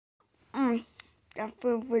That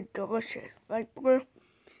food was delicious, right, Blue?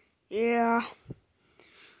 Yeah.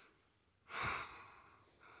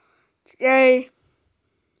 Today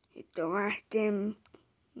is the last day.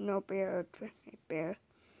 No bear, bear.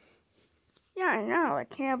 Yeah, I know. I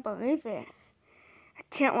can't believe it. I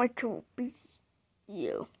can't wait to be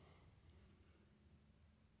you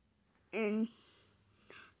in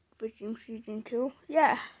fishing season 2.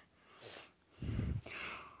 Yeah.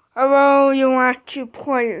 Hello, you want to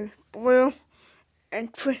play Blue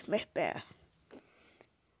and Christmas Bear.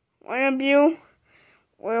 One of you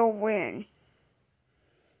will win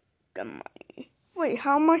the money. Wait,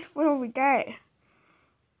 how much will we get?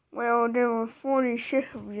 Well, there were 46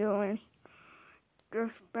 of you, and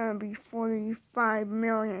there's gonna be 45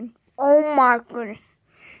 million. Oh my goodness.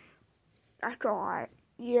 That's a lot.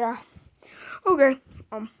 Yeah. Okay.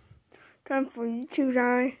 Time for you two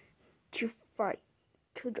guys to fight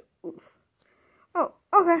to the roof. Oh,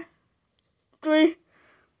 okay. 3,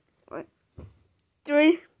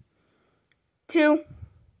 2,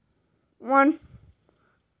 1,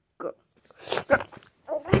 go.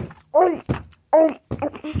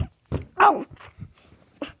 Oh.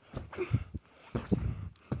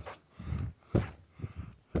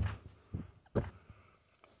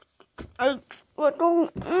 What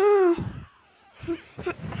the?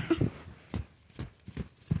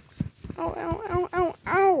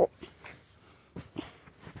 Ow.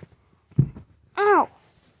 Ow.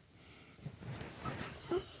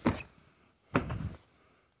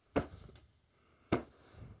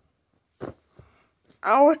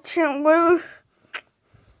 I can't lose.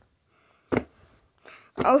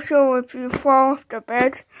 Also, if you fall off the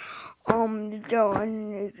bed, you don't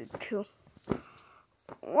need it too.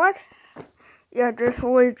 What? Yeah, there's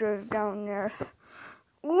lasers down there.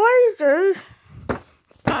 Lasers?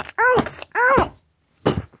 Ow!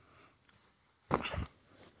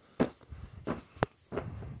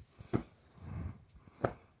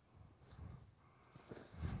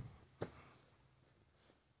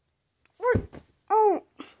 What? Oh.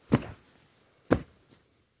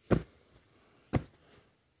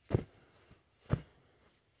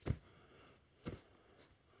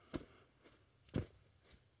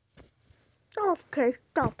 Okay,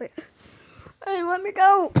 stop it. Hey, let me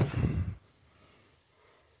go.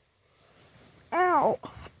 Ow.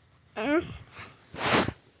 Hey,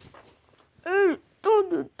 don't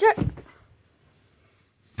do that.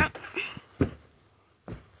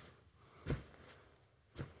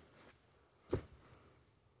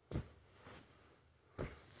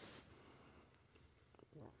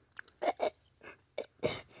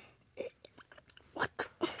 What?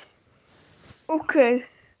 Okay.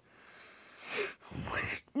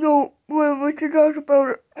 No, wait, to talk about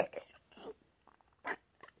it.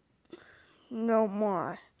 No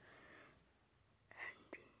more.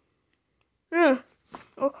 Yeah.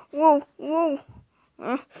 Oh, whoa.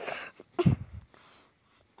 Oh.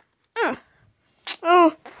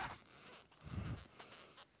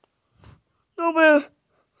 No, man.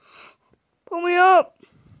 Pull me up.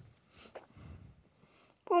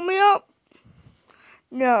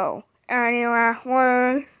 No. Any last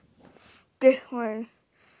word? This one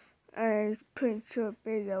is pretty short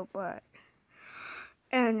video, but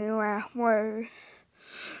any last word?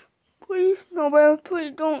 Please, no,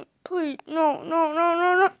 please don't. Please, no.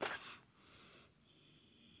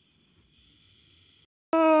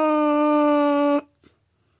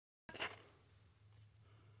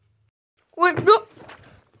 Wait, no.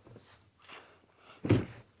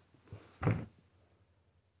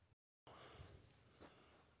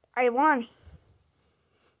 I won.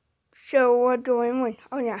 So what do I win?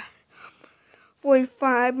 Oh yeah,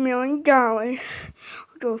 $45 million.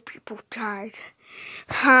 Those people died.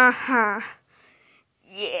 Ha.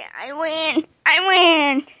 Yeah, I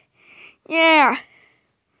win. Yeah.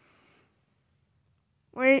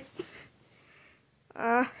 Wait.